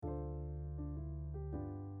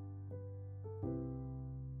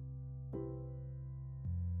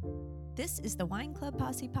This is the Wine Club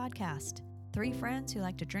Posse podcast, 3 friends who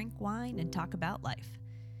like to drink wine and talk about life.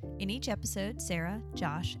 In each episode, Sarah,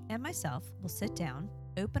 Josh, and myself will sit down,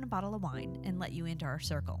 open a bottle of wine, and let you into our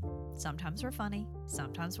circle. Sometimes we're funny,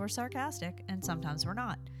 sometimes we're sarcastic, and sometimes we're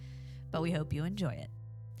not. But we hope you enjoy it.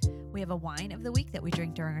 We have a wine of the week that we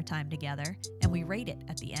drink during our time together, and we rate it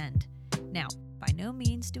at the end. Now, by no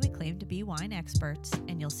means do we claim to be wine experts,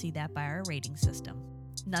 and you'll see that by our rating system.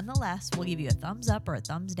 Nonetheless, we'll give you a thumbs up or a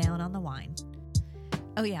thumbs down on the wine.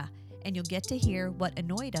 Oh yeah, and you'll get to hear what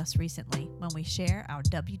annoyed us recently when we share our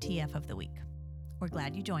WTF of the week. We're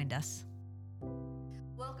glad you joined us.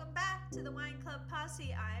 Welcome back to the Wine Club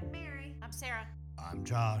Posse. I'm Mary. I'm Sarah. I'm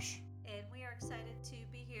Josh. And we are excited to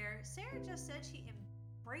be here. Sarah just said she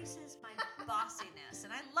embraces my bossiness,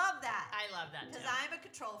 and I love that. I love that too. Because I'm a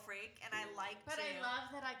control freak, and I like But to... I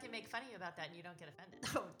love that I can make fun of you about that and you don't get offended.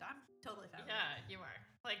 Oh, I'm totally fine. Yeah, you are.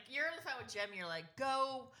 Like, you're on the phone with Jim, you're like,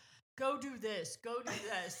 go do this, go do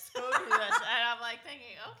this, go do this. And I'm like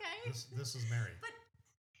thinking, okay. This is Mary. But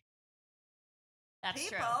That's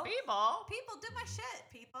people, true. people do my shit,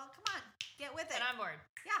 people. Come on, get with it. And I'm bored.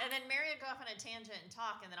 Yeah. And then Mary would go off on a tangent and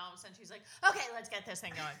talk, and then all of a sudden she's like, okay, let's get this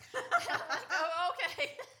thing going. I'm like, oh,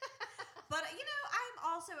 okay. But, you know,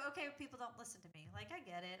 I'm also okay if people don't listen to me. Like, I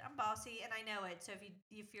get it. I'm bossy, and I know it. So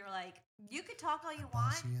if you're like, you can talk all you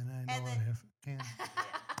want. Bossy and I know and it then- if I can.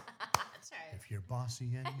 That's right. If you're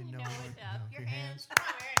bossy and you know it, up your your hands. hands. Come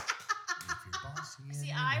on, Mary. If you're bossy and See,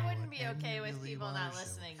 you I know wouldn't it, be and okay you with really people wanna not show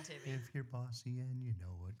listening to me. If you're bossy and you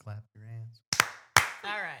know it, clap your hands.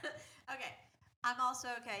 All right. Okay. I'm also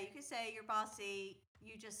okay. You can say you're bossy.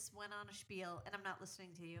 You just went on a spiel, and I'm not listening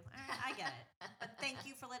to you. All right, I get it. But thank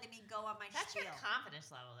you for letting me go on my That's spiel. your confidence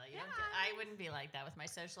level, though. I wouldn't be like that with my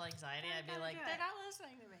social anxiety. I I'd be gotta like, do they're it. not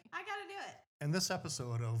listening to me. I got to do it. And this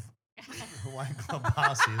episode of the Wine Club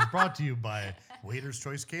Posse is brought to you by Waiter's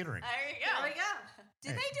Choice Catering. There you go. There we go.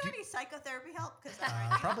 Did Hey, they do do- any psychotherapy help? Because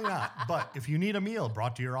Probably not. But if you need a meal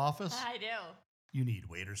brought to your office, I do. you need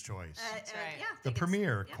Waiter's Choice. That's right. Yeah, The think it's-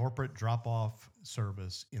 premier yeah. corporate drop-off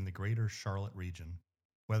service in the greater Charlotte region.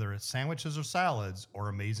 Whether it's sandwiches or salads or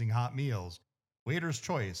amazing hot meals, Waiter's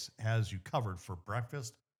Choice has you covered for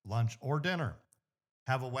breakfast, lunch, or dinner.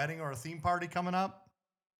 Have a wedding or a theme party coming up?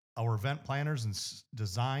 Our event planners and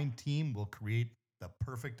design team will create the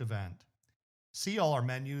perfect event. See all our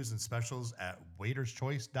menus and specials at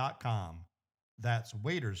waiterschoice.com. That's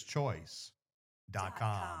waiterschoice.com.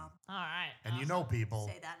 All right. And you know, people,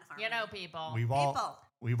 Say that in harmony. You know, people.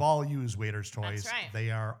 we've all used Waiter's Choice. That's right.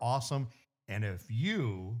 They are awesome. And if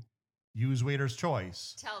you use Waiter's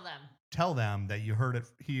Choice, Tell them. tell them that you heard it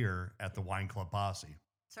here at the Wine Club Posse.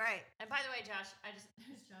 That's right. And by the way, Josh,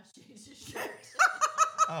 Josh changed his shirt.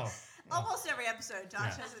 Oh, Almost every episode,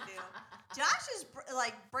 Josh has a deal. Josh is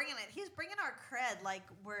bringing it. He's bringing our cred like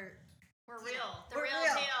we're real. The We're real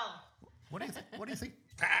real. deal. what do you think? What do you think?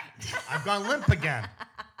 I've gone limp again.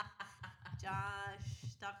 Josh,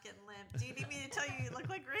 stop getting limp. Do you need me to tell you look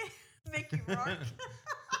like Mickey Rourke?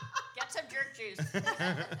 Get some jerk juice.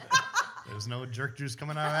 There's no jerk juice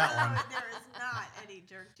coming out of that one. No, there is not any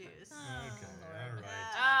jerk juice. Okay, all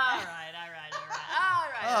right. All right.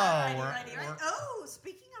 Oh, Righty, we're- right. Oh,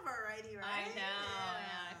 speaking of our righty, right? I know.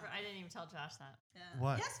 Yeah. Yeah. I didn't even tell Josh that. Yeah.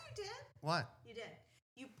 What? Yes, you did. What? You did.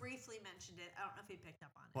 You briefly mentioned it. I don't know if you picked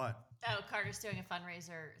up on it. What? Oh, Carter's doing a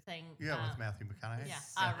fundraiser thing. Yeah, with Matthew McConaughey. Yeah.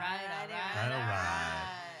 All right.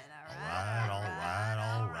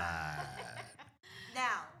 All right.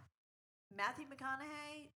 Now, Matthew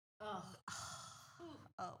McConaughey. Oh,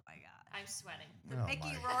 Oh my God. I'm sweating. Oh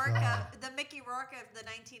Mickey my Rourke, God. the Mickey Rourke of the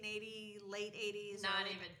 1980 late 80s. Not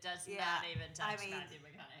early- even does Yeah, not even touch I mean, Matthew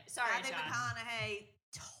McConaughey. Sorry, Matthew Josh. McConaughey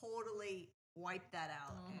totally wiped that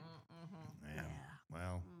out. Man,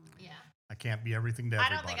 well, Yeah. I can't be everything to I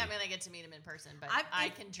everybody. don't think I'm gonna get to meet him in person, but I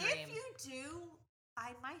can dream. If you do,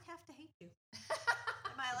 I might have to hate you.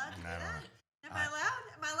 Am I allowed to do I don't that? know. Am I allowed?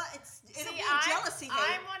 Am I allowed? It'll See, be a jealousy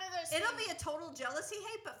hate. I'm one of those. It'll things- be a total jealousy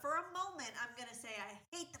hate, but for a moment, I'm gonna say I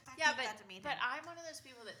hate the fact Yeah, that you got to meet but him. I'm one of those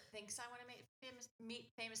people that thinks I want to meet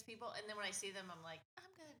famous people, and then when I see them, I'm like, I'm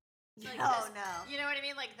good. Like No, this- no. You know what I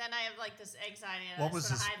mean? Like then I have like this anxiety. And What I was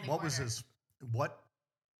sort of his? hide in the What was corner. his?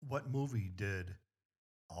 What movie did?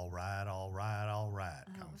 All right. Oh,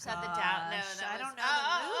 Come Was that the doubt? No, Gosh, that I was, don't know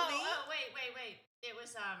the movie. Oh, wait. It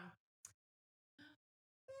was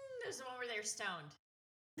It was the one where they were stoned.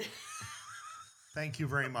 Thank you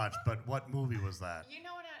very much. But what movie was that? You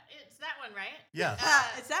know what? It's that one, right? Yes,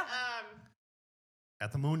 It's that one.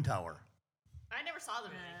 at the Moon Tower. I never saw the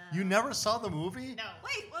movie. You never saw the movie? No.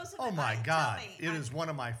 Wait, what was it? Oh my about? God! Tell me. It is one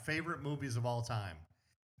of my favorite movies of all time.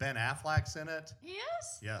 Ben Affleck's in it. He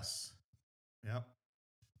is? Yes. Yep.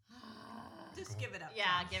 Just give it up. Yeah,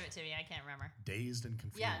 Josh. give it to me. I can't remember. Dazed and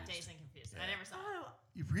Confused. Yeah, Dazed and Confused. I Yeah. never saw it. Oh,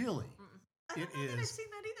 You really? I don't know that I've seen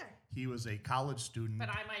that either. He was a college student. But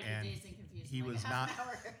I might and be dazed and confused. he in like was a half not-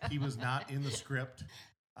 an hour. He was not in the script.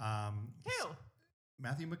 Who?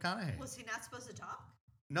 Matthew McConaughey. Was he not supposed to talk?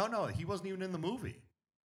 No, he wasn't even in the movie.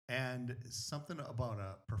 And something about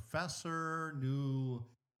a professor knew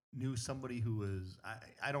somebody who was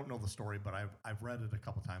I don't know the story, but I've read it a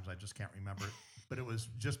couple times. I just can't remember it. But it was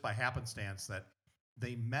just by happenstance that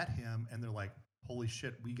they met him and they're like, holy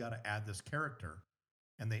shit, we got to add this character.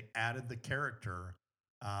 And they added the character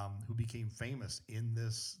who became famous in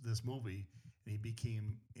this movie, and he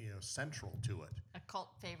became central to it. A cult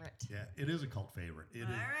favorite. Yeah, it is a cult favorite. It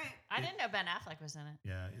All is. right. I didn't know Ben Affleck was in it.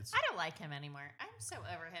 Yeah, it's I don't like him anymore. I'm so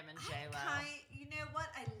over him and J Lo. You know what?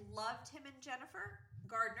 I loved him and Jennifer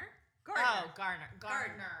Gardner. Oh, Garner.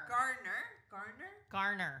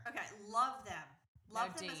 Okay, love them.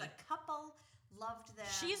 Loved them as D. a couple. Loved them.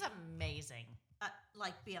 She's amazing.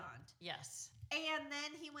 like beyond. Yes. And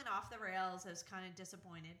then he went off the rails. I was kind of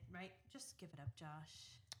disappointed, right? Just give it up, Josh.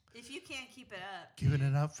 If you can't keep it up, giving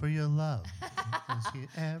it up for your love.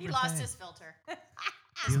 He lost his filter.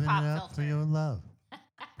 Giving pop it up filter. for your love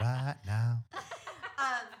right now.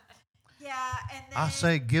 yeah, and then I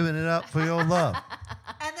say giving it up for your love.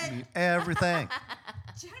 and then Mean everything.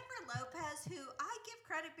 Jennifer Lopez, who I give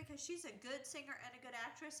credit because she's a good singer and a good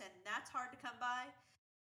actress, and that's hard to come by.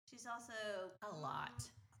 She's also A lot.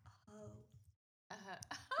 Oh,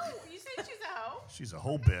 Oh, you said she's a hoe? She's a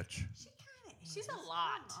whole bitch. she kind of is. She's a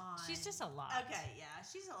lot. Come on. She's just a lot. Okay, yeah,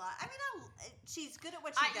 she's a lot. I mean, she's good at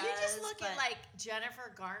what she does. You just look at but- like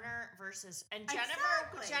Jennifer Garner versus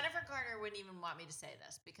Jennifer Garner wouldn't even want me to say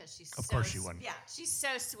this because she's Of so course she wouldn't. Yeah. She's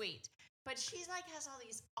so sweet, but she's like has all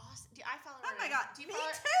these awesome. I follow her. Oh my god, Do you me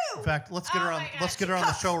follow her? too. In fact, let's get Oh her on. my God, Let's get she her on the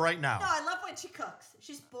cooks. show right now. No, I love when she cooks.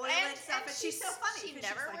 She's boiling stuff, and she's so funny. She 'cause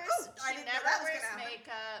never she's like, wears. "Oh, I She didn't know never that was wears gonna happen."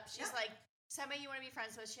 makeup. She's Yeah. like somebody you want to be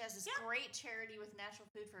friends with. She has this Yeah. great charity with Natural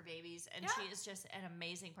Food for Babies, and Yeah. she is just an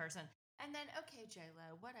amazing person. And then, okay, J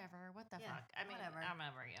Lo, whatever. What the Yeah, fuck? I mean, whatever. I'm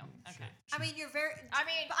over you. Okay. I mean, you're very. I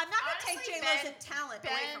mean, but I'm not gonna take honestly, J Lo's Ben- talent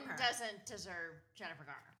away from Ben her. doesn't deserve Jennifer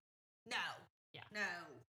Garner. No. Yeah. No.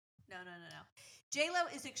 J Lo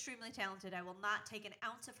is extremely talented. I will not take an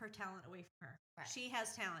ounce of her talent away from her. Right. She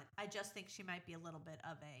has talent. I just think she might be a little bit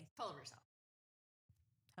of a Full of herself.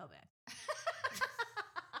 bad.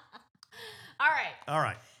 All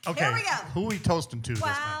right. Okay. Here we go. Who are we toasting to this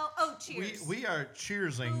time? Wow. Oh, cheers. We are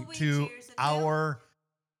cheersing Who we to cheersing to?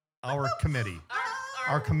 our committee,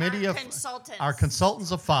 Our committee of- consultants. our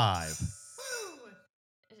consultants of 5. Woo.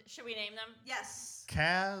 Should we name them? Yes.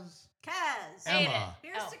 Kaz, Kaz. Hayden. Emma,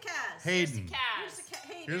 Here's Oh. to Kaz. Hayden. Here's Here's to to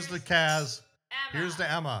Hayden. here's the Kaz, Emma. here's the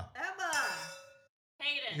Emma, Emma.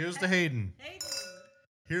 Hayden. here's the Hayden, Hayden.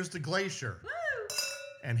 here's the Glacier, Woo.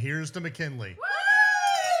 and here's the McKinley.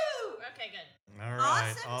 Woo! Okay, good. All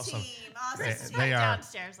right, Awesome team. Awesome They- Chris is team. they right are-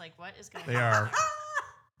 downstairs. Like, what is going They on? are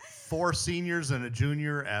 4 seniors and a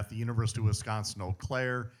junior at the University of Wisconsin Eau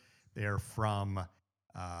Claire. They are from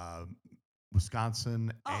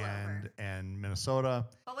Wisconsin All over. and Minnesota.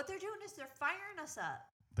 But what they're doing is they're firing us up.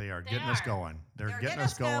 They are They getting us are. going. They're They're getting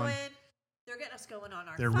us going. They're getting us going on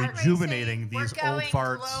our They're fundraising. rejuvenating We're these old going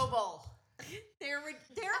farts. global. They're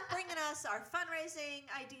bringing us our fundraising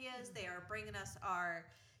ideas. They are bringing us our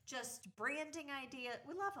just branding idea.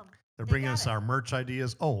 We love them. They're They bringing got us it. our merch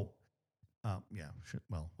ideas. Oh, yeah.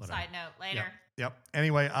 Well, whatever. Side note later. Yep.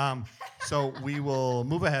 Anyway, so we will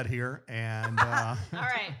move ahead here and All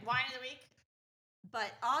right, wine of the week. But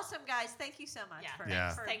awesome, guys. Thank you so much Yeah, for,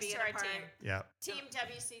 Yeah. for Thanks being to a our part. team. yeah. Team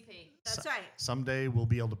WCP. That's right. Someday we'll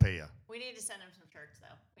be able to pay you. We need to send them some shirts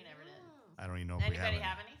though. We never did. I don't even know if we Anybody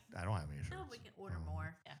have have any? any. I don't have any shirts. No, we can order Oh.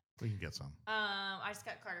 more. We can get some. I just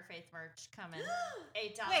got Carter Faith merch coming.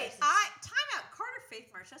 $8. Wait, time out. Carter Faith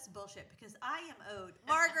merch. That's bullshit because I am owed.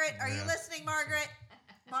 Margaret, are you Yeah. listening, Margaret?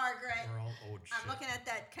 Margaret, We're all owed shit. I'm looking at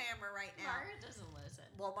that camera right now. Margaret doesn't listen.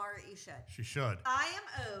 Well, Margaret, you should. She should. I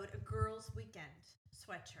am owed a girls' weekend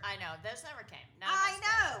sweatshirt. I know those never came. None of I us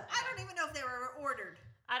know. did. I don't even know if they were ordered.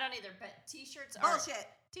 I don't either. But t-shirts are Bullshit.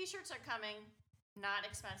 T-shirts are coming. Not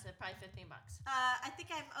expensive. Probably $15. I think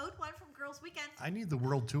I'm owed one from Girls' Weekend. I need the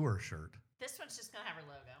World Tour shirt. This one's just gonna have her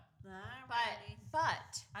logo. Alrighty.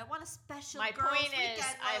 But I want a special. my Girls' point is,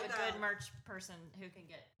 Weekend I have a logo. good merch person who can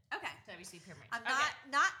get Okay. WCP merch. I'm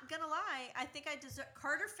okay. not gonna lie. I think I deserve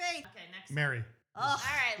Carter Faith. Okay, next. Mary. Ugh. All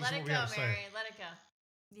right, This let is it what we go, gotta say. Mary. Let it go,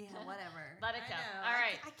 Yeah, whatever. Let it I go. know. All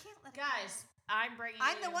right. I can't let it guys. I'm bringing. go.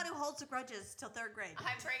 I'm you, the one who holds the grudges till 3rd grade.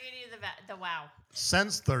 I'm bringing you the wow.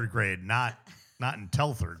 Since 3rd grade, not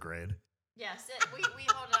until 3rd grade. Yes, we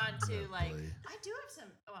hold on to Oh, like boy. I do have some.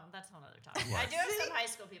 Well, that's a whole other topic. What? I do have some high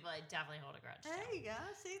school people I definitely hold a grudge. There to. you go.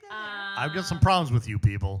 See that? I've got some problems with you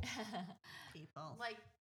people. People. like,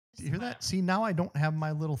 Do you hear just that? See, now I don't have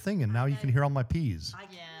my little thing, and now you can hear all my peas. I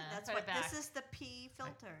can. Yeah, That's put it what this back. is. The pea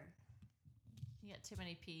filter. You got too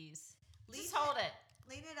many peas. Lean Just hold it.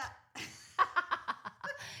 Lean it up.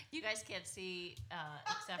 You guys can't see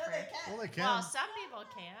except No, for. they can. Well, they can. Well, some people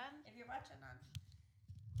can. If you're watching on.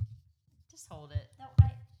 Just hold it. No,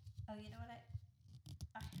 oh, you know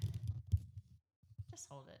what Just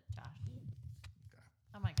hold it, Josh.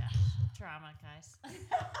 Oh my gosh, drama, guys.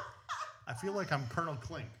 I feel like I'm Colonel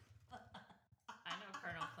Klink I know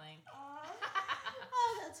Colonel Clink.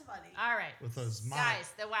 Oh, that's funny. All right, with his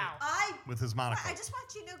guys. The wow. with his monocle. I just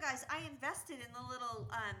want you to know, guys. I invested in the little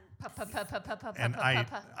And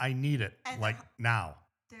I need it And like now.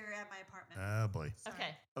 They're at my apartment. Oh boy. Sorry.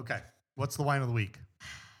 Okay. Okay. What's the wine of the week?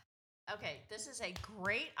 Okay, this is a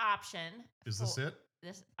great option. Is this for- it?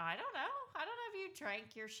 This I don't know. I don't know if you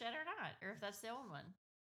drank your shit or not, or if that's the old one.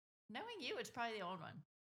 Knowing you, it's probably the old one.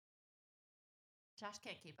 Josh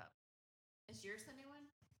can't keep up. Is yours the new one?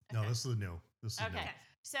 No, Okay. this is the new. This is the Okay. new.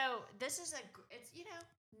 So this is it's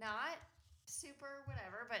not super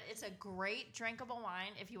whatever, but it's a great drinkable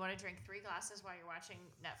wine if you want to drink 3 glasses while you're watching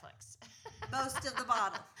Netflix. Most of the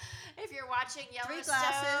bottle. If you're watching 3 Yellowstone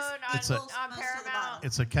glasses. It's a- on most of the Paramount, bottle.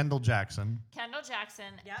 It's a Kendall Jackson. Kendall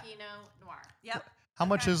Jackson Yep. Pinot Noir. Yep. How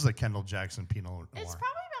much Okay. is the Kendall Jackson Pinot Noir? It's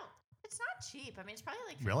probably about. It's not cheap. I mean, it's probably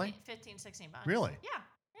like 15, Really? 15 $16. Really? Yeah.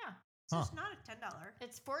 So Huh. it's not a $10.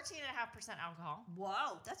 It's 14.5% alcohol.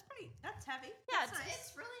 Whoa, that's pretty. That's heavy. Yeah, That's nice.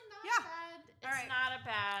 it's really not Yeah. bad. It's All right. not a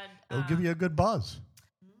bad. It'll give you a good buzz.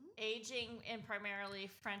 Aging in primarily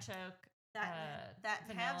French oak, That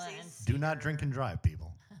vanilla, and halvesies. Do not cedar. drink and drive,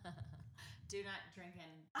 people. Do not drink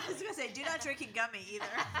and. I was gonna say, do not drink in gummy either.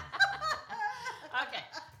 Okay,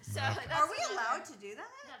 so Okay. that's Are we another- allowed to do that?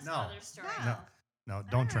 That's No. another story. No. No,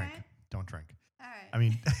 don't All drink. right. Don't drink. All right. I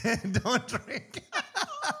mean, don't drink.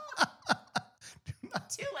 Do not-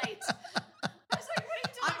 Too late. I was like, what are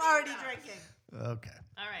you talking I'm already about? drinking. Okay.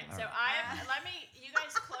 All right, All so right. I have. Let me. You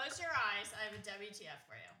guys close your eyes. I have a WTF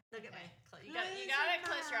for you. Look at Okay, me. you Close gotta your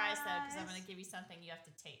close your eyes though, because I'm eyes. gonna give you something you have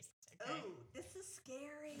to taste. Okay. Oh, this is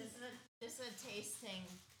scary. This is a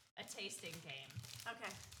tasting game.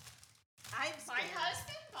 Okay. I'm My scared.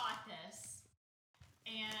 husband bought this,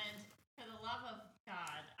 and for the love of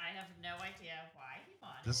God, I have no idea why he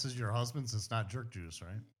bought it. This is your husband's. It's not jerk juice,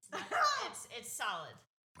 right? It's not- it's solid,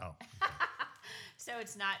 Oh. so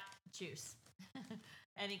it's not juice,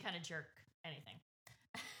 any kind of jerk, anything.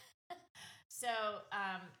 So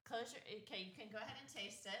close your. Okay, you can go ahead and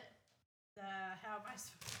taste it. How am I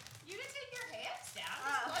supposed You can take your hands down. Oh.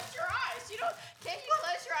 Just close your eyes. You don't. Can you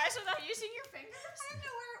close your eyes without using your fingers? I didn't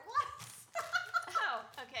know where it was. Oh,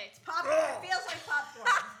 okay. Popcorn. It feels like popcorn.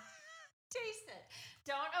 Taste it.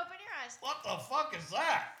 Don't open your eyes. What the fuck is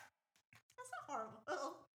that? That's not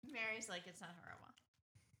horrible. Mary's like, it's not aroma.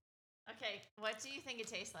 Okay, what do you think it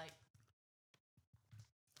tastes like?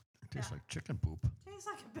 It tastes like chicken poop. Tastes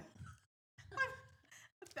like a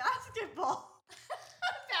basketball.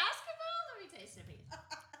 Basketball? Let me taste it, please.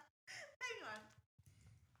 Hang on.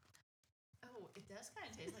 Oh, it does kind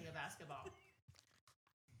of taste like a basketball.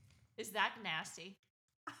 Is that nasty?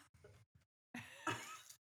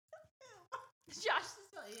 Josh is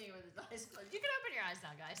still eating with his eyes closed. You can open your eyes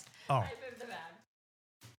now, guys. Oh. I moved the bag.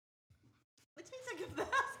 It tastes like a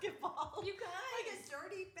basketball. You guys. Like a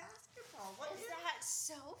dirty basketball. What Is that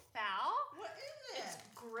so foul? What is It's it?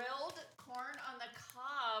 grilled corn on the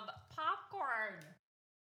cob popcorn.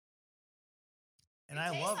 And It I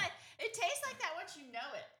tastes love like, it tastes like that once you know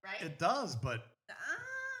it, right? it. Does, but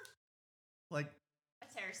like,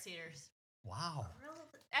 That's Harris Teeters. wow.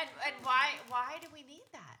 Grilled. And why do we need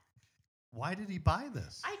that? Why did he buy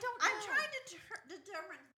this? I don't know. I'm trying to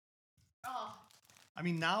determine. Oh, I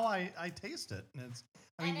mean, now I taste it, and it's.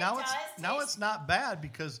 I mean, And it now does now taste- it's not bad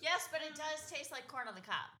because yes, but it does taste like corn on the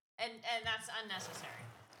cob, and that's unnecessary.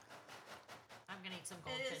 I'm gonna eat some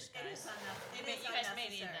goldfish, It is guys. unnecessary. You guys may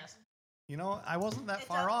need this. you know I wasn't that It's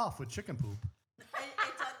far a- off with chicken poop.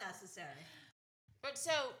 It's unnecessary. But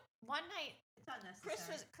so one night, It's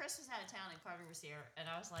unnecessary. Chris was out of town and Carter was here, and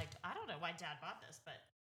I was like, I don't know why Dad bought this, but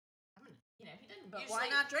I'm gonna, he doesn't. But usually, why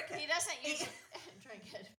not drink He it? doesn't usually drink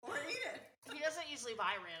it. Or eat it. He doesn't usually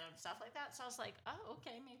buy random stuff like that, so I was like, oh,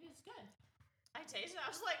 okay, maybe it's good. I tasted it. I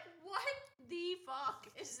was like, what the fuck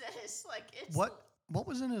is this? Like, it's What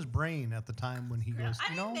was in his brain at the time when he goes? I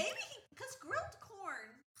You mean, know, maybe because grilled corn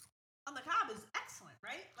on the cob is excellent,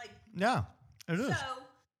 right? Like, yeah, it is. so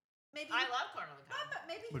maybe. I love corn on the cob. But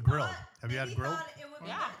maybe he But grilled. thought- Have you had maybe he grilled? thought It would be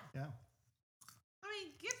Yeah. good. Yeah.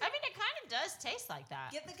 does taste like that.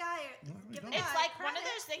 Give the guy. Give the It's guy like one of credit.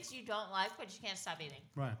 those things you don't like, but you can't stop eating.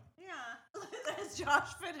 Right. Yeah. As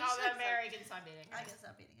Josh finishes. Although Mary can stop eating. I can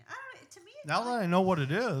stop eating it. I don't know. To me, it's Now that I know what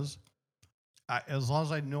it is, as long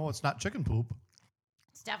as I know it's not chicken poop,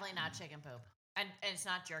 It's definitely not chicken poop, and it's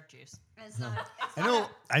not jerk juice. it's not. It's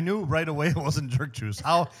I knew right away it wasn't jerk juice.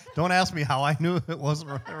 How? Don't ask me how I knew it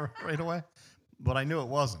wasn't right away, but I knew it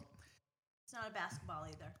wasn't. It's not a basketball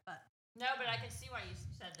either, but No, but I can see why you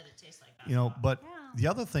said that it tastes like that. You know, but yeah. the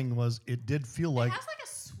other thing was it did feel like it has like a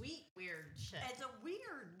sweet, weird shit. It's a weird.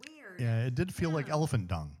 yeah, it did feel like Yeah. elephant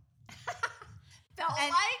dung. Felt And-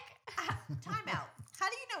 like Time out. How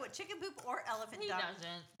do you know what chicken poop or elephant he dung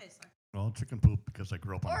doesn't, tastes like? Well, chicken poop because I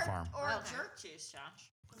grew up on or a farm. or Okay. jerk juice,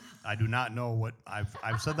 Josh. I do not know what I've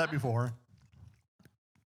said that before.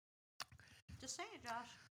 Just saying, Josh.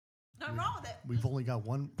 Nothing wrong with it. We've only got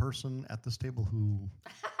one person at this table who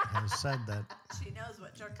has said that. She knows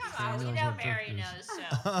what jerky Come is. on, we knows know what jerk Mary is. knows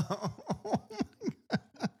too.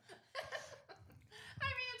 I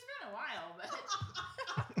mean, it's been a while,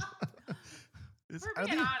 but we're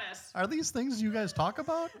being honest. Are these things you guys talk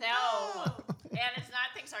about? No, and it's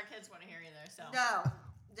not things our kids want to hear either. So No,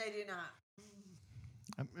 they do not.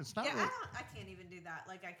 It's not. Yeah, really, I can't even do that.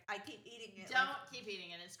 Like I keep eating it. don't Like, keep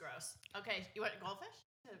eating it; it's gross. Okay, you want goldfish?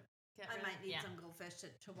 To get I rid might of- need yeah. some goldfish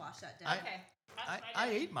to wash that down. Okay, that's I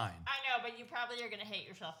fine. ate mine. I know, but you probably are gonna hate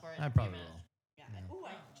yourself for it. I in a few probably minutes. will. Yeah. Ooh,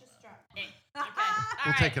 I just dropped. Okay. All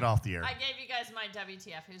We'll right. take it off the air. I gave you guys my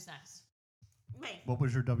WTF. Who's next? Me. What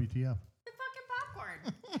was your WTF? The fucking popcorn.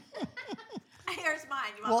 Here's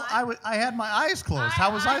mine. You Well, want mine? I had my eyes closed.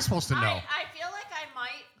 How was I supposed to know? I feel like I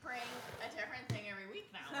might bring a different thing every week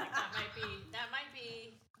now. Like that might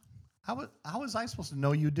be. How was I supposed to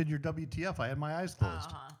know you did your WTF? I had my eyes closed.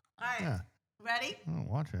 Uh-huh. All right. Yeah. Ready? Oh,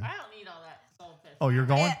 watch it. I don't need all that goldfish. Oh, you're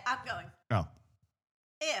going? I'm going. Oh.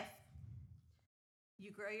 If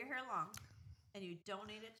you grow your hair long and you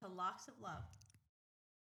donate it to Locks of Love,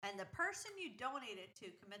 and the person you donate it to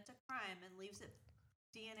commits a crime and leaves it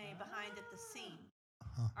DNA behind at the scene,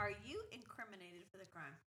 Huh. are you incriminated for the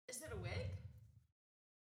crime? Is it a wig?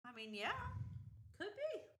 I mean, yeah, could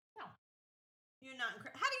be. No. You're not.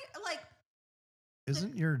 How do you like?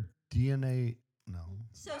 Isn't your DNA no?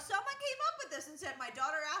 So someone came up with this and said, my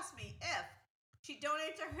daughter asked me if she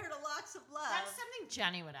donated her hair to Locks of Love, That's something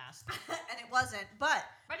Jenny would ask. and it wasn't. But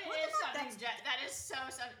But it What is the fuck? something. That's- That is so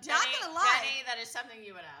something. Not Jenny, gonna lie. Jenny, that is something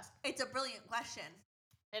you would ask. it's a brilliant question.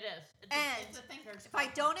 It is. It's And it's a thinker. If I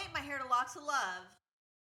donate my hair to Locks of Love,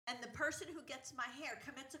 and the person who gets my hair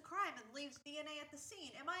commits a crime and leaves DNA at the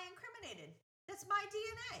scene, am I incriminated? That's my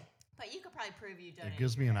DNA. But you could probably prove you It donated.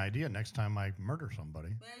 gives me an idea next time I murder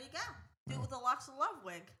somebody. There you go. Do it with a Locks of Love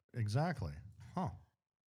wig. Exactly. Huh.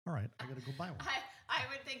 All right. I got to go buy one. I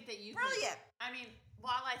would think that you. Brilliant. Could, I mean,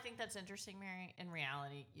 while I think that's interesting, Mary, in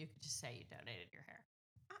reality, you could just say you donated your hair.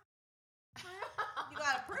 You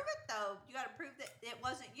got to prove it, though. You got to prove that it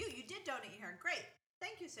wasn't you. You did donate your hair. Great.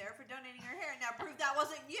 Thank you, Sarah, for donating your hair. Now prove that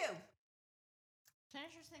wasn't you. It's an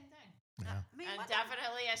interesting thing. Yeah. I mean, And what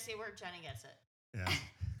definitely, I see where Jenny gets it. Yeah.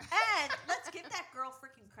 and let's give that girl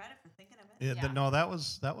freaking credit for thinking of it. Yeah. No, that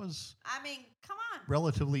was I mean, come on.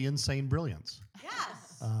 relatively insane brilliance.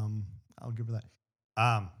 Yes. I'll give her that.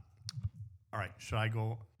 All right. Should I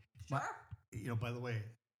go? Sure. By the way,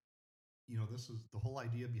 this is the whole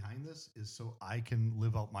idea behind this is so I can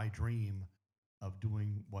live out my dream of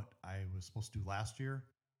doing what I was supposed to do last year,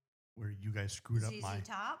 where you guys screwed up ZZ my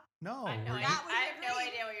Top. no, I have no where idea, That was I have your no dream.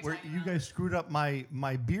 idea what you're where talking you about. guys screwed up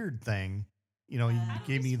my beard thing. You How you did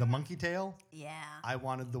gave we me the screw up? monkey tail. Yeah. I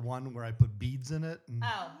wanted the one where I put beads in it and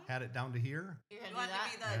Oh, had it down to here. you're You gonna want do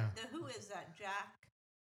to be that? Yeah. the who is that? Jack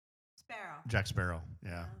Sparrow. Jack Sparrow.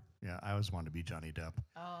 Yeah. I always wanted to be Johnny Depp.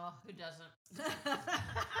 Oh, who doesn't?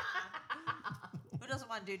 Who doesn't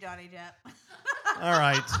want to do Johnny Depp? All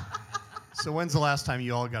right. So when's the last time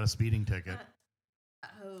you all got a speeding ticket?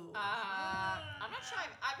 Oh. I'm not sure.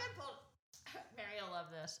 I've been pulled. Mary will love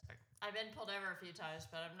this. I've been pulled over a few times,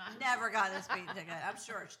 but I'm not. Never got a speeding ticket. I'm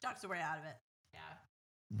sure she talks her way out of it. Yeah.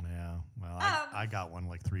 Yeah. Well, Um, I got one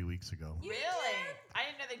like 3 weeks ago. You Really? did? I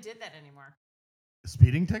didn't know they did that anymore.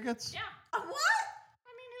 Speeding tickets? Yeah. What?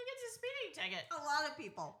 I mean, who gets a speeding ticket? A lot of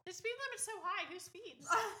people. The speed limit's so high. Who speeds?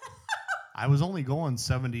 I was only going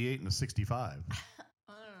 78 and a 65.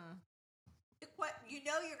 What you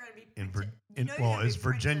know you're going to be In printed- Vir- you in- know well, you're gonna it's be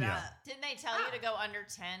printed Virginia. up. Didn't they tell you to go under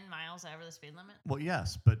 10 miles over the speed limit? Well,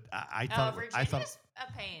 yes, but I Oh, thought Virginia's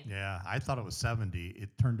a pain. yeah, I thought it was 70.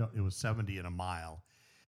 It turned out it was 70 in a mile.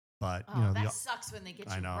 But Oh, that sucks when they get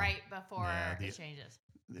I you know. right before Yeah, it changes.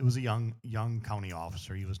 it was a young county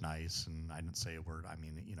officer. He was nice, and I didn't say a word. I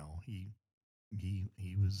mean, he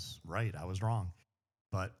he was right. I was wrong,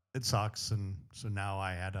 but it sucks. And so now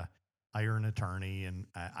I had to hire an attorney, and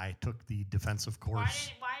I took the defensive Why course.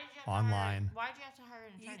 did you have online. why did you have to hire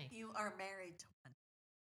an attorney? You are married to one.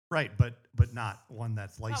 Right, but not one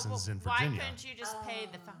that's Oh, well, licensed in Virginia, Why couldn't you just pay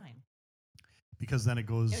the fine? because then it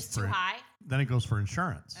goes It was for too high. then it goes for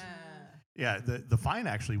insurance. Yeah, the fine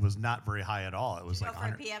actually was not very high at all. It was Did like you go for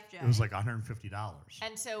a 100, PFJ? it was like $150.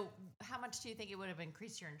 And so, how much do you think it would have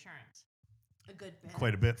increased your insurance? a good bit.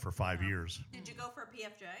 Quite a bit for 5 Yeah. years. Did you go for a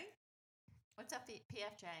PFJ? What's up, the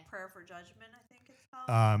PFJ? Prayer for judgment, I think it's called.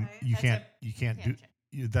 right? You That's can't a you can't do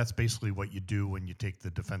PFJ. that's basically what you do when you take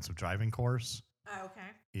the defensive driving course. Oh, okay.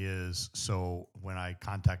 Is so when I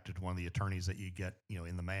contacted one of the attorneys that you get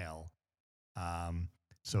in the mail,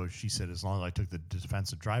 so she said as long as I took the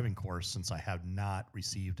defensive driving course, since I have not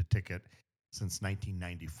received a ticket since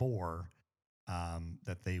 1994,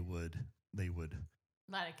 that they would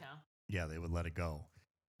Let it go. they would let it go.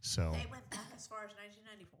 So They went back as far as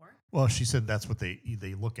 1994. well, she said that's what they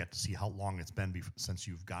look at to see how long it's been since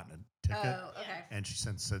you've gotten a ticket. Oh, okay. And she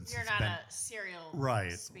said since You're it's not been a serial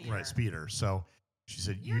right speeder. So she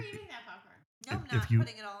said You're eating that popcorn. No, I'm if not you-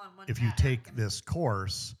 putting it all on one. if you pat take napkin. this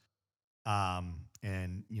course,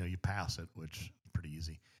 and you pass it, which is pretty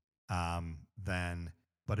easy, then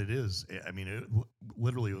but it is. I mean, it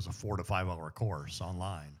literally was a 4 to 5 hour course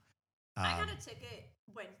online. I got a ticket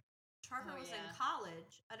when Trevor Oh, was yeah. in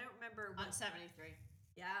college. I don't remember On what. 73.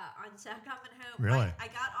 Yeah, on coming home. Really? I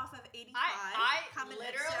got off of 85. I coming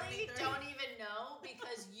at literally 73. don't even know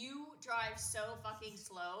because you drive so fucking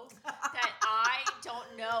slow that I don't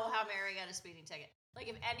know how Mary got a speeding ticket. Like,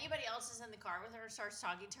 if anybody else is in the car with her and starts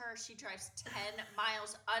talking to her, she drives 10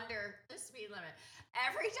 miles under the speed limit.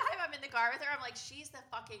 Every time I'm in the car with her, I'm like, she's the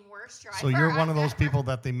fucking worst driver. So you're one of those I've people ever-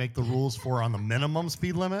 that they make the rules for on the minimum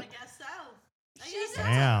speed I limit. guess so. I She's guess so.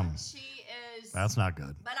 Damn. She is. That's not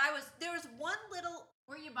good. But there was one little.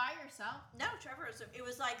 Were you by yourself? No, Trevor. It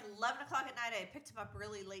was like 11 o'clock at night. I picked him up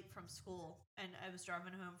really late from school, and I was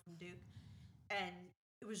driving home from Duke, and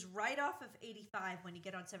it was right off of 85 when you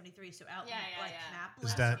get on 73. So out Yeah, in yeah, like yeah.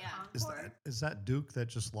 Annapolis, Is that or is Concord. that Duke that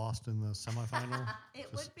just lost in the semifinal?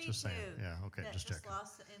 It just, would be just saying. Duke. Yeah. Okay. that Just checking.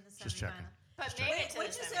 lost in the Just checking. semifinal. But Just made checking. it to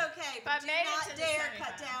Which the is semi. okay, But but do made it not to the dare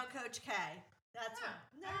cut semifinal. down Coach K. That's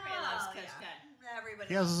No, what. everybody loves Coach K. Everybody.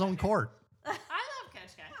 He has loves his own Coach K. court. I love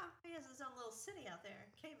Coach K. Yeah, he has his own little city out there,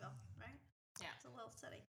 Kville, right? Yeah. It's a little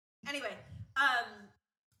city. Anyway,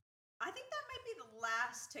 I think that might be the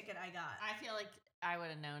last ticket I got. I feel like I would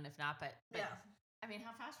have known if not, but Yeah. I mean,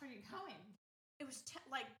 how fast were you going? It was it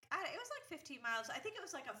was like 15 miles. I think it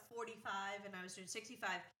was like a 45, and I was doing 65.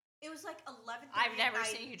 It was like 11. I've never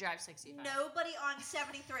seen you drive 65. Nobody on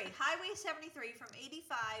 73, Highway 73 from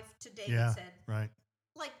 85 to Yeah. Davidson, Right.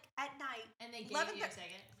 like at night. And they gave 11 you a thir-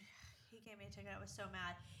 ticket. He gave me a ticket. I was so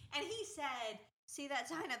mad, and he said, "See that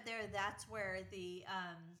sign up there? That's where the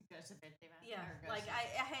Goes to 50 miles. yeah, or goes like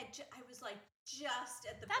to- I was like just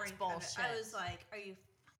at the That's brink of it. I bullshit. was like, are you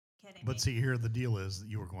kidding me? But see, here the deal is that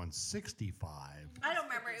you were going 65. I don't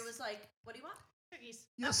remember. It was like, what do you want? Cookies.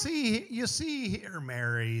 You see here,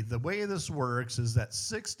 Mary, the way this works is that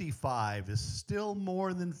 65 is still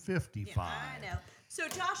more than 55. Yeah, I know. So,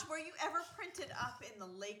 Josh, were you ever printed up in the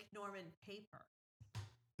Lake Norman paper?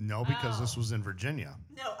 No, because this Oh. was in Virginia.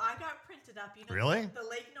 No, I got printed up. You know, Really? The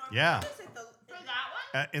Lake Norman. Yeah. What is it? For that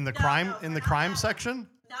one? In the No, crime no, in for the not crime that one. section?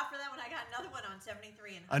 Not for that one. I got another one on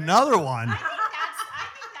 73 and Another one. I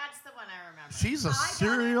think that's the one I remember. She's a I got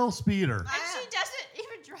serial speeder. And she doesn't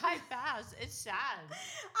even drive fast. It's sad.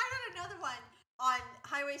 I got another one on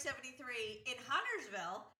Highway 73 in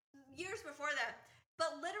Huntersville years before that.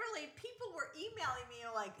 But literally, people were emailing me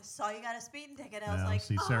like, "Saw you got a speeding ticket." I was Yeah, like,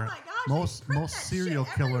 see, "Oh Sarah, my gosh!" most they print that serial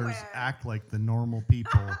shit killers everywhere. act like the normal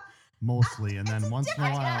people mostly, and then It's once in a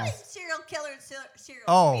difference while, between serial killer and serial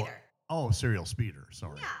Oh. speeder. serial speeder.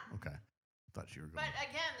 Sorry. Yeah. Okay. Thought you were going. But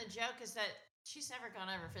again, the joke is that she's never gone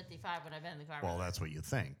over 55 when I've been in the car. Well, with her. that's what you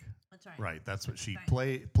think, That's right. right? That's what she Right.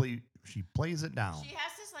 she plays it down. She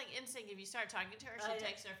has this like instinct. If you start talking to her, she I know.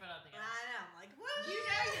 takes her foot off the I gas. know. I'm like, what? You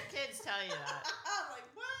know your kids tell you that. I'm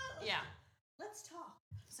like, what? Yeah. Let's talk.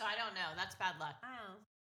 So I don't know. That's bad luck. I don't know.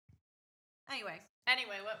 Anyway,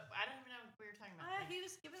 Anyway, what I don't even know what we were talking about. he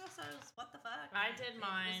was giving us those what the fuck. I and did it was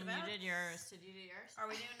mine. You about- did yours. Did you do yours? Are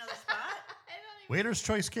we doing another spot? I don't even. Waiter's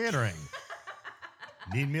Choice Catering.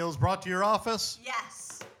 Need meals brought to your office?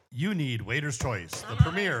 Yes. You need Waiter's Choice, the Uh-huh.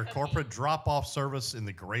 premier Cookie. corporate drop-off service in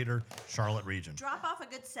the greater Charlotte region. Drop off a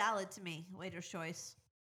good salad to me, waiter's choice.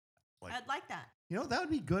 Like- I'd like that. You know, that would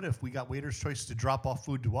be good if we got Waiter's Choice to drop off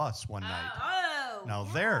food to us one night. Oh. Now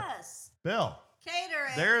there- yes. Bill,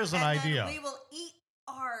 Catering. there's an and idea. Then we will eat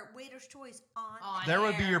our waiter's Waiter's Choice on There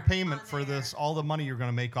would be your air, payment on for air. this, all the money you're going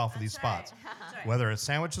to make off of these That's right. spots. That's right. Whether it's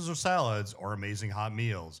sandwiches or salads or amazing hot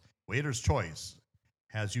meals, Waiter's Choice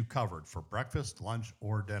has you covered for breakfast, lunch,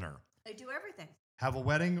 or dinner. They do everything. Have a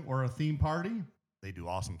wedding or a theme party? They do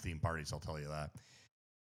awesome theme parties, I'll tell you that.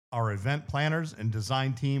 Our event planners and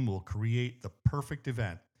design team will create the perfect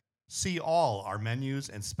event. See all our menus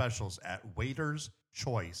and specials at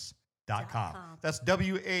waiterschoice.com. That's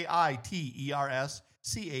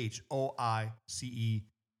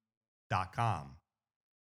WAITERSCHOICE.com.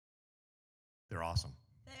 They're awesome.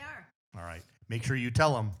 They are. All right. Make sure you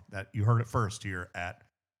tell them that you heard it first here at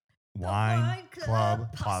Wine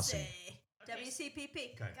Club Posse.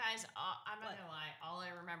 WCPP. Okay. Guys, I'm not What? gonna lie. All I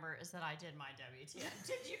remember is that I did my WTF.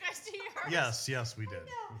 Did you guys do yours? Yes, we did.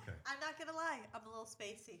 No. Okay. I'm not gonna lie. I'm a little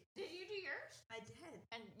spacey. Did you do yours? I did.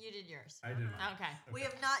 And you did yours. I did mine. Okay. We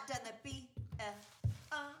have not done the BFB.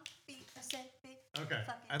 Okay.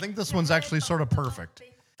 I think this one's actually sort of perfect.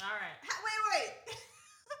 All right. Wait.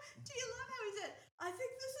 Do you love how he said, I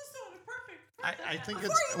think this is sort of perfect? I think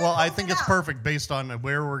Before it's you even well. I close think it it's out. perfect based on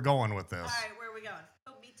where we're going with this. All right, where are we going?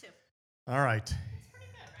 Oh, me too. All right. It's pretty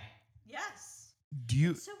good, right? Yes. Do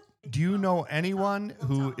you So, do you know anyone we'll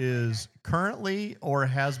who tell 'em is currently or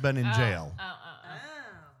has been in jail? Oh.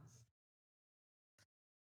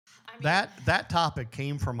 I mean, That topic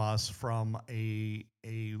came from us from a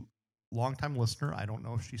longtime listener. I don't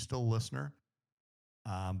know if she's still a listener,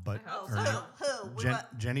 but I hope her so. name- Who? We Jen-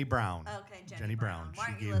 want- Jenny Brown. Okay, Jenny Brown. Why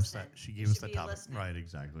She aren't you gave us that. listening? She You gave us should that be topic. listening. Right,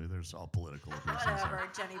 exactly. There's all political reasons Whatever,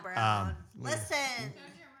 there. Jenny Brown. we- Listen. Don't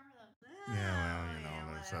you remember them? Yeah, well, Oh,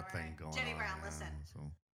 there's whatever. that thing going Jenny on. Brown, yeah, listen.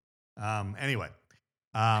 So, anyway,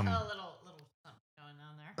 A little something going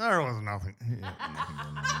on there. there was nothing. Yeah, nothing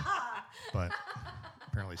going on there. But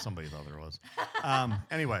apparently somebody thought there was.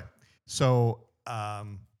 Anyway, so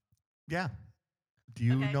yeah. Do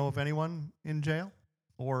you Okay. know of anyone in jail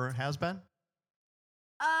or has been?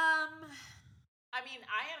 I mean,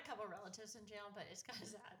 I had a couple relatives in jail, but it's kind of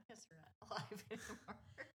sad because they're not alive anymore.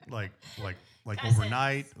 Like Cousins.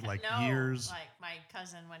 overnight, like No, years. Like my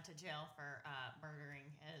cousin went to jail for murdering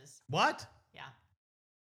his What?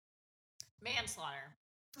 manslaughter.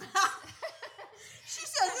 She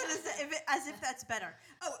says it as if that's better.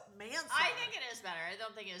 Oh, manslaughter. I think it is better. I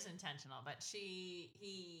don't think it was intentional, but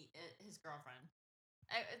his girlfriend.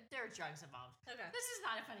 There are drugs involved. Okay. This is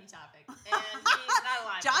not a funny topic, and he's not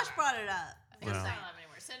alive. Josh anymore. brought it up. He's Well. not alive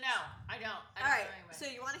anymore. So no, I don't. All right. So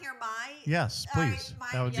you want to hear my? Yes, All right, please.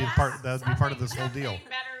 my- That would be yes. part. That would be part of this whole Something deal.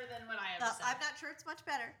 better than what I have to say. I'm not sure it's much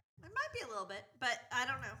better. It might be a little bit, but I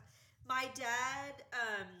don't know. My dad,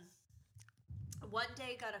 one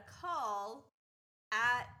day got a call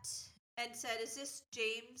and said, "Is this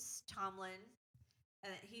James Tomlin?"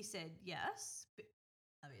 And he said, "Yes."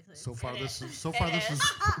 Obviously. So far, It this is. is so It far this is. is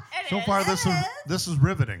It so is. far It this is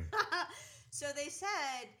riveting. So they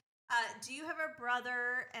said, "Do you have a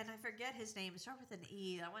brother?" And I forget his name. It starts with an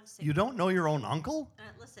E. I want to say You don't know your own uncle?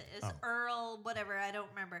 listen, it's Oh. Earl, whatever. I don't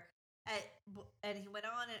remember. And he went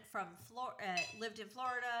on it from lived in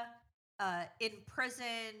Florida, in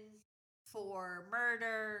prison for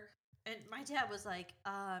murder. And my dad was like,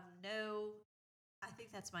 "No, I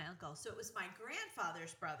think that's my uncle." So it was my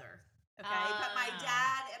grandfather's brother. Okay, but my Ah.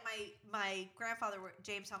 dad and my grandfather were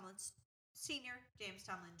James Tomlin Senior, James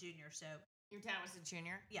Tomlin Jr. So Your dad was a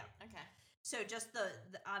junior. yeah. Okay. So just the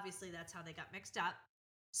obviously that's how they got mixed up.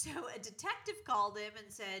 So a detective called him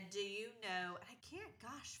and said, "Do you know?" I can't,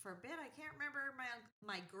 gosh forbid, I can't remember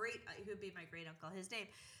my great who would be my great uncle, his name,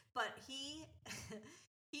 but he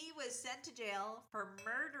he was sent to jail for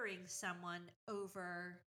murdering someone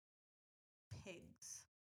over pigs.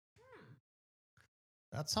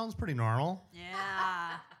 That sounds pretty normal.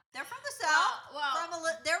 Yeah, they're from the south. Well,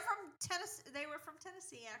 They're from Tennessee. They were from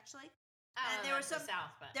Tennessee actually. I and don't there know was if it's some-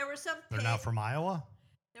 south, but There were some. They're pig, not from Iowa.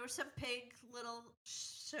 There was some pig little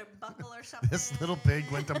buckle or something. This little pig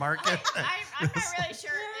went to market. I'm not really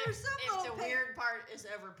sure There's some if little the pig. weird part is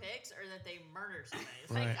over pigs or that they murder somebody.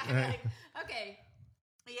 It's Right, like, I'm right. like, okay,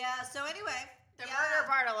 Yeah. So anyway, the yeah. murder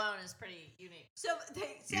part alone is pretty unique. So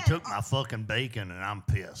they You said, took my fucking bacon and I'm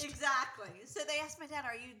pissed. exactly. So they asked my dad,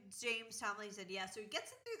 "Are you James Tomlin?" He said, "Yes." So he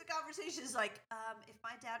gets through the conversation. He's like, "If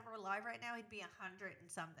my dad were alive right now, he'd be 100 and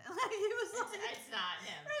something." He was like, It's not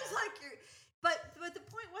him. It was like, but the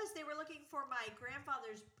point was they were looking for my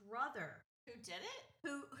grandfather's brother. Who did it?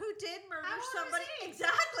 Who did murder How old was somebody? he?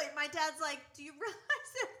 Exactly. My dad's like, "Do you realize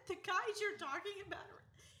that the guys you're talking about are?"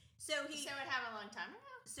 So he So it happened a long time ago.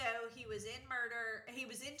 So he was in murder. He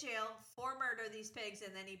was in jail for murder these pigs,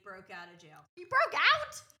 and then he broke out of jail. He broke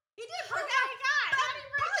out. He did Oh broke my out. God! How did he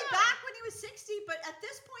break Probably out? back when he was 60, but at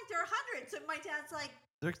this point they're 100. So my dad's like,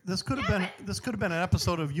 This could have been an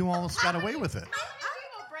episode of You Almost Got Away with It. How many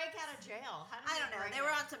people break out of jail? How did I don't know. break They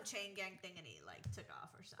were out? on some chain gang thing and he like took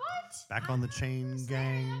off or something. What? Back on the chain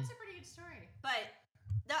gang. That's a pretty good story. But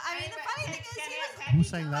the funny thing is,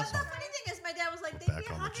 Who's saying that the song? funny thing is, my dad was like, Put "They'd be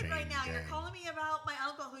back on the 100 right chain now." You're gang. calling me about my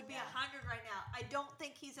uncle who'd be Yeah. 100 right now. I don't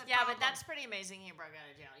think he's a Yeah, problem. but that's pretty amazing. He broke out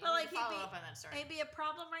of jail. You But, need like, to follow up on that story. he'd be a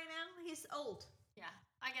problem right now. He's old. Yeah,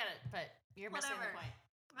 I get it, but you're missing the Whatever. point.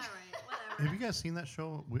 All right, whatever. Have you guys seen that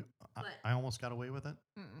show? What? I Almost Got Away with It.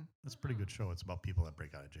 Mm-mm. It's a pretty good show. It's about people that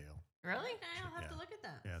break out of jail. Really? Okay, I'll have Yeah. to look at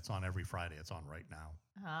that. Yeah, it's on every Friday. It's on right now.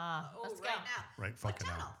 Ah, Oh, let's right go. now. Right What fucking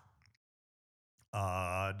channel?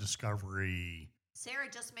 now. Discovery. Sarah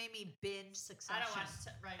just made me binge Succession. I don't watch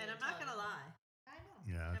regular and I'm not gonna television. lie. I know.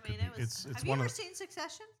 Yeah, I it mean, could it be. was. It's have you one ever of seen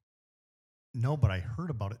Succession? no, but I heard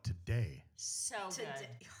about it today. So Today.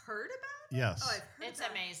 good. Heard about it? Yes. Oh, I've heard It's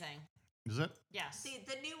about it. amazing. Is it? Yes. See,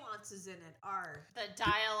 the nuances in it are. The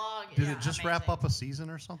dialogue Did is it just wrap amazing. up a season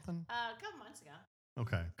or something? A couple months ago.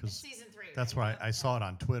 Okay, It's because season 3. that's right? why I saw it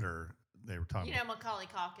on Twitter. They were talking. You know Macaulay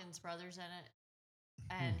Culkin's brother's in it,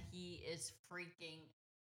 and he is freaking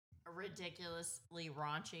ridiculously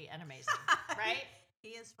raunchy and amazing, right?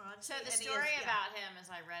 He is fun. So the story about him is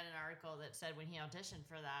I read an article that said when he auditioned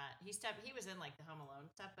for that, he was in like the Home Alone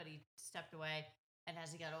stuff, but he stepped away, and as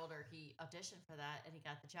he got older, he auditioned for that and he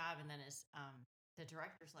got the job, and then the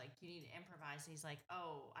director's like, you need to improvise. And he's like,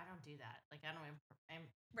 oh, I don't do that. Like I don't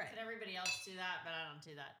right. can everybody else do that, but I don't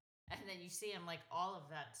do that. And then you see him like all of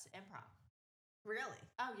that's improv. Really?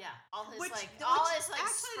 Oh yeah, all his Which all his like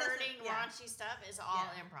actually doesn't- spurting yeah. raunchy stuff is all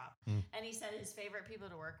Yeah. improv. Hmm. And he said his favorite people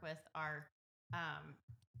to work with are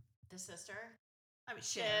the sister, I mean,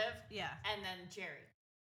 Shiv, Yeah. and then Jerry.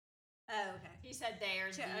 Oh, okay. He said they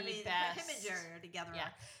are the I mean, best. him and Jerry are together. Yeah.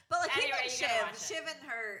 But like Anyway, him and you gotta watch Shiv, it. Shiv and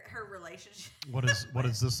her relationship. what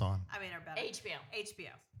is this on? I mean, are better. HBO.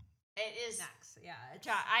 HBO. It is. Next. Yeah. It's,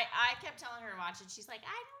 I kept telling her to watch it. She's like,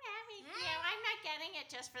 I don't have it. I'm not getting it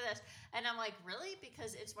just for this. And I'm like, really?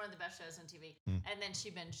 Because it's one of the best shows on TV. Hmm. And then she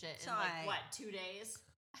binged it in So like, what, 2 days?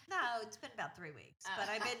 no, it's been about 3 weeks, but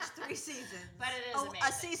I binged 3 seasons. But it is a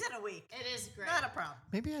amazing. season a week. It is great. Not a problem.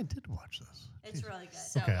 Maybe I did watch this. It's Jeez. really good.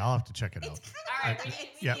 So Okay, good. I'll have to check it It's out. kind All of right, like,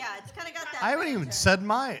 we- yeah. yeah, it's kind of got that. I haven't even banter. said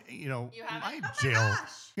my, You haven't? my Oh my jail.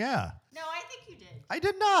 gosh. Yeah, No, I think you did. I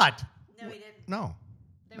did not. No, he didn't. No,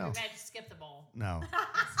 Then No. we might skip the bowl. no.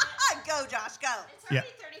 Go, Josh, go. It's Yeah.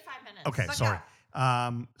 already 35 minutes. Okay, Fuck sorry.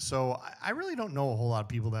 off. So I really don't know a whole lot of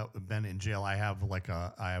people that have been in jail. I have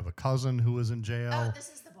a cousin who was in jail. Oh, this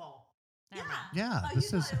is the bowl. Never mind. Yeah, Oh, you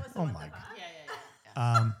this thought is. it was the Oh one my. that- Yeah, yeah,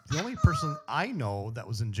 yeah. yeah. The only person I know that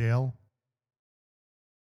was in jail.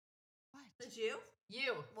 Did you?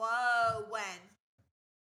 You. Whoa, when?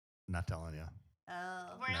 Not telling you.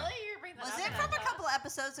 Oh. Really? You're bringing that Was up it and from I a thought- couple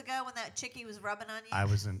episodes ago when that chickie was rubbing on you? I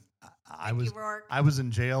was in. I Mickey was. Rourke? I was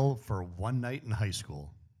in jail for one night in high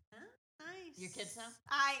school. Nice. Your kids know?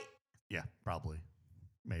 Yeah, probably,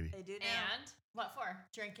 maybe. They do now. And what for?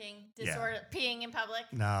 Drinking, Yeah. disorder, peeing in public?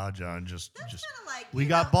 No, John, just That's kind of like we you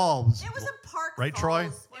got know, bulbs. It was a Park Right, Falls. Troy? It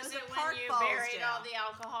Was was it a when Park you Falls buried jail. all the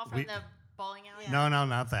alcohol from We- the bowling alley? Yeah. No,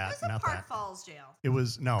 not It that. was a Not Park that. Falls jail. It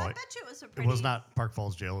was no. I It, bet you it was a it pretty. was not Park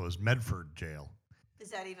Falls Jail. It was Medford Jail. Is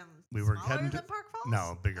that even We were smaller heading than to- Park Falls?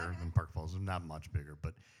 No, bigger Okay. than Park Falls. Not much bigger,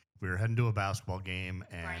 but we were heading to a basketball game,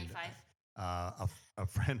 Barney and Fife.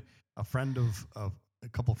 a friend of a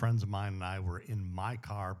couple friends of mine and I were in my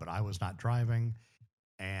car, but I was not driving,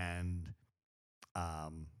 and Why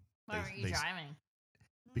they- weren't you they- driving?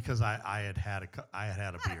 because I had had a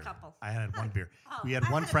Had a beer. couple. I had one beer. Oh, We had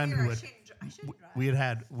I one a friend beer, who I had shouldn't dri- I shouldn't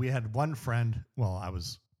drive. we had one friend. Well, I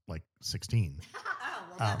was like 16.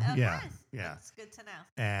 Oh, well, that, yeah, okay. yeah. That's good to know.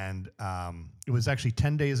 And it was actually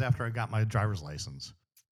 10 days after I got my driver's license.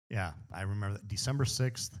 Yeah, I remember that. December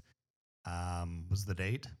 6th was the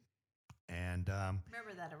date. And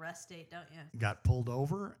Remember that arrest date, don't you? got pulled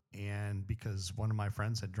over. And because one of my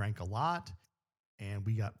friends had drank a lot and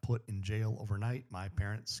we got put in jail overnight, my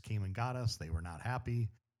parents came and got us. They were not happy.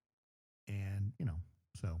 And,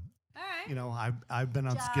 so, All right. I've been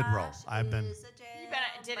on Skid Row. Josh I've been, is a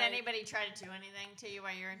Did jailbird. anybody try to do anything to you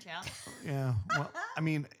while you were in jail? yeah. Well, I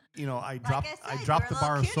mean, I Like dropped I said, dropped you the were a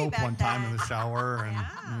bar of little cutie soap one back time in the then. shower, and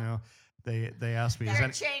Yeah. they asked me, You're is a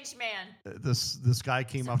any, changed man. this guy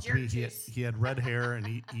came Some up to me. jerk He had, juice. he had red hair, and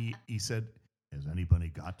he said, "Has anybody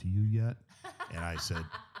got to you yet?" And I said,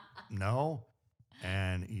 "No."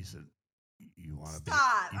 And he said, "You want to be?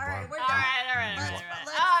 Stop. you All right, wanna- we're All done. right, all right, all Let's- right, all right.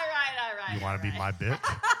 let's- All right. You want to be my bitch?"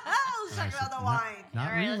 Let's And I talk about said, the "No." wine. Not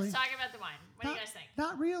all right, really. let's talk about the wine. What do you Not- guys think?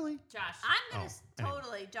 Not really. Josh. I'm gonna Oh, anyway.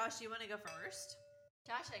 totally. Josh, you want to go first?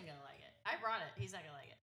 Josh ain't gonna like it. I brought it. He's not gonna like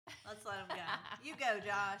it. Let's let him go. You go,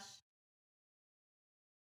 Josh.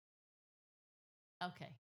 Okay.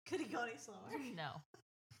 Could he go any slower? No.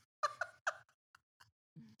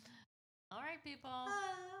 All right, people.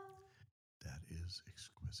 That is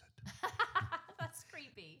exquisite. That's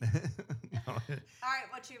creepy. No, All right,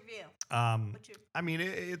 what's your view? What's your I mean,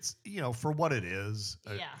 it's, for what it is.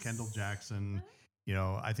 Yes. Kendall Jackson,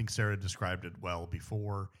 I think Sarah described it well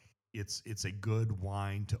before. It's a good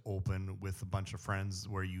wine to open with a bunch of friends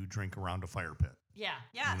where you drink around a fire pit. Yeah.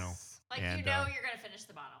 yes? Like, And, you're going to finish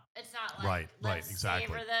the bottle. It's not like, Right, let's exactly.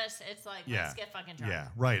 savor this. It's like, Yeah. let's get fucking drunk. Yeah,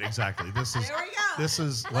 right, exactly. This is There we go. this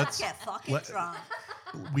is Let's get fucking drunk.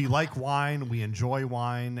 we like wine, we enjoy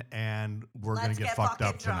wine, and we're gonna Let's get get fucked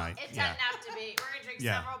up fucking drunk. tonight. It yeah. doesn't have to be. We're going to drink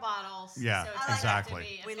Yeah. several bottles. Yeah, so it I like doesn't have exactly. to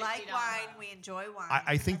be a We like $50 wine. bottle. We enjoy wine.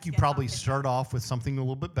 I think Let's you get probably fucking start drunk. off with something a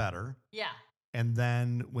little bit better, Yeah. and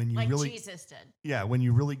then when you Like really Jesus did. when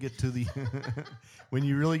you really get to the when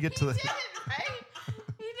you really get to He the did, right?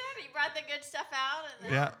 He did. He brought the good stuff out.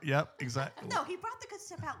 And then, exactly. No, he brought the good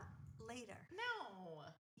stuff out later. No.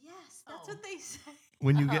 Yes, that's Oh. what they say.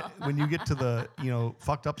 When you get to the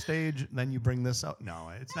fucked up stage, then you bring this out. No,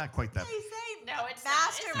 it's not quite that. They say, No, it's not.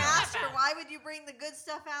 master, It's not master. that bad. Why would you bring the good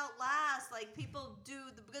stuff out last? Like people do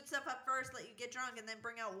the good stuff up first, let you get drunk, and then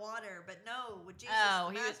bring out water. But no, with Jesus, Oh,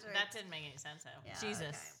 the master. that didn't make any sense, though. Yeah,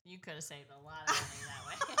 Jesus, okay. you could have saved a lot of money that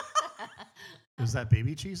way. Is that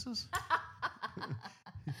baby Jesus?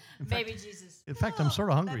 Baby Jesus. In fact, I'm sort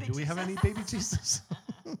of hungry. baby Do we have any Jesus. baby Jesus?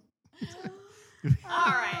 All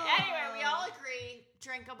right. Anyway, we all agree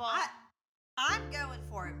drinkable. I'm going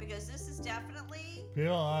for it because this is definitely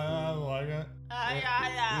I like it.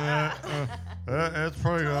 Yeah. It's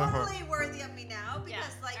pretty totally worthy of me now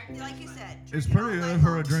because, Yeah. like you said, It's drink it pretty all good night for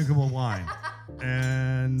a long. drinkable wine.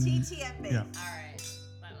 And TTNB. Yeah. All right.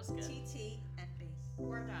 That was good. TTNB.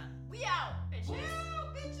 We're done. We out, bitches. Woo,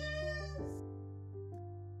 bitches!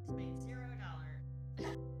 Made $0.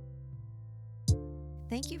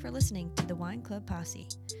 Thank you for listening to the Wine Club Posse.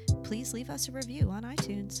 Please leave us a review on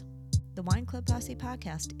iTunes. The Wine Club Posse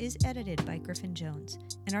podcast is edited by Griffin Jones,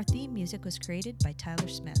 and our theme music was created by Tyler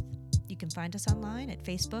Smith. You can find us online at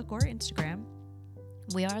Facebook or Instagram.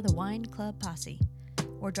 We are the Wine Club Posse.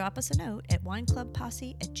 Or drop us a note at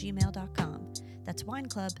wineclubposse@gmail.com. That's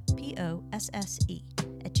wineclub, POSSE,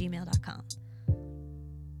 @gmail.com.